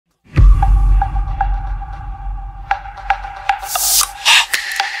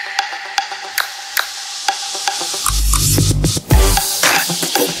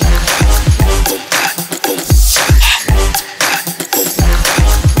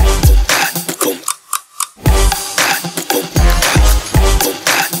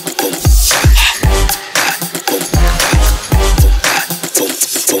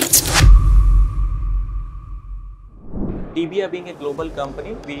TBEA being a global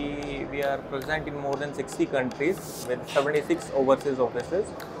company, we are present in more than 60 countries with 76 overseas offices,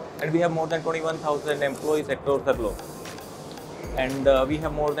 and we have more than 21,000 employees across the globe. And we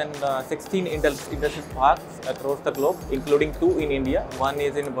have more than 16 industry parks across the globe, including 2 in India. One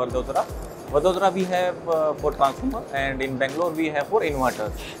is in Vadodara. Vadodara we have for transformer, and in Bangalore we have for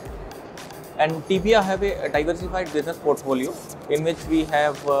inverters. And TBEA have a diversified business portfolio in which we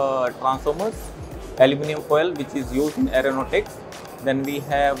have transformers, aluminum foil which is used in aeronautics. Then we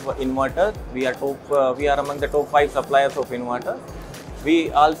have inverters. We are among the top 5 suppliers of inverters. We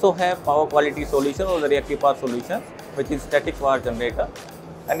also have power quality solution or the reactive power solutions, which is static power generator,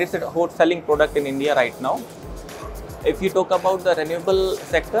 and it's a hot selling product in India right now. If you talk about the renewable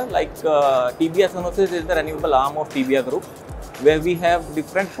sector, like TBEA Synosis is the renewable arm of TBEA Group, where we have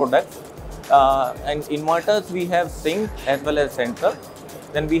different products. And inverters we have Sync as well as Central.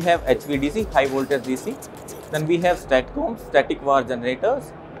 Then we have HVDC, high voltage DC. Then we have STATCOM, static power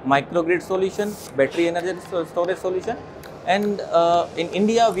generators, microgrid solution, battery energy storage solution. And in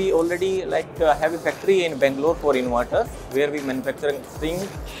India we already have a factory in Bangalore for inverters, where we manufacture Sync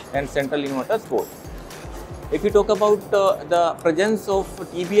and Central inverters both. If you talk about the presence of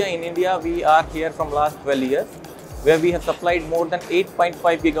TBEA in India, we are here from last 12 years. Where we have supplied more than 8.5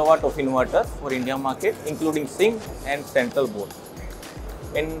 gigawatt of inverters for India market, including Sync and Central both.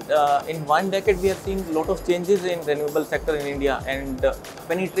 In 1 decade, we have seen a lot of changes in renewable sector in India, and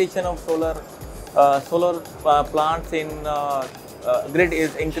penetration of solar plants in grid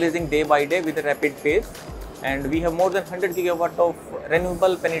is increasing day by day with a rapid pace. And we have more than 100 gigawatt of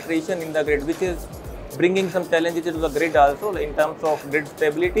renewable penetration in the grid, which is bringing some challenges to the grid also in terms of grid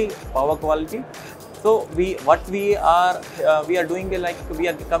stability, power quality. So we are doing we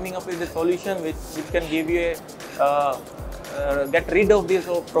are coming up with a solution which can give you get rid of these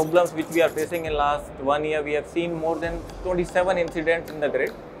problems which we are facing in last 1 year. We have seen more than 27 incidents in the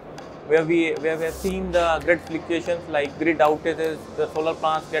grid, where we have seen the grid fluctuations like grid outages. The solar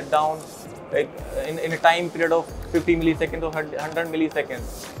plants get down in a time period of 50 milliseconds or 100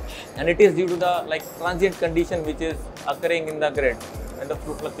 milliseconds, and it is due to the transient condition which is occurring in the grid and the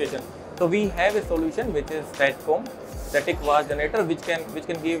fluctuation. So we have a solution which is STATCOM, static power generator, which can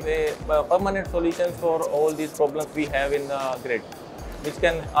give a permanent solution for all these problems we have in the grid, which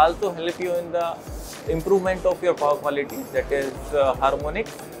can also help you in the improvement of your power quality, that is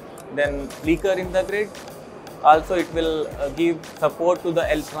harmonics, then leaker in the grid. Also it will give support to the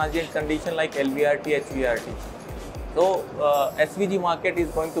transient condition like LVRT, HVRT. So SVG market is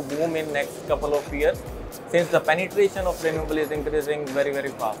going to boom in next couple of years, since the penetration of renewable is increasing very, very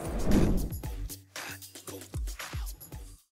fast.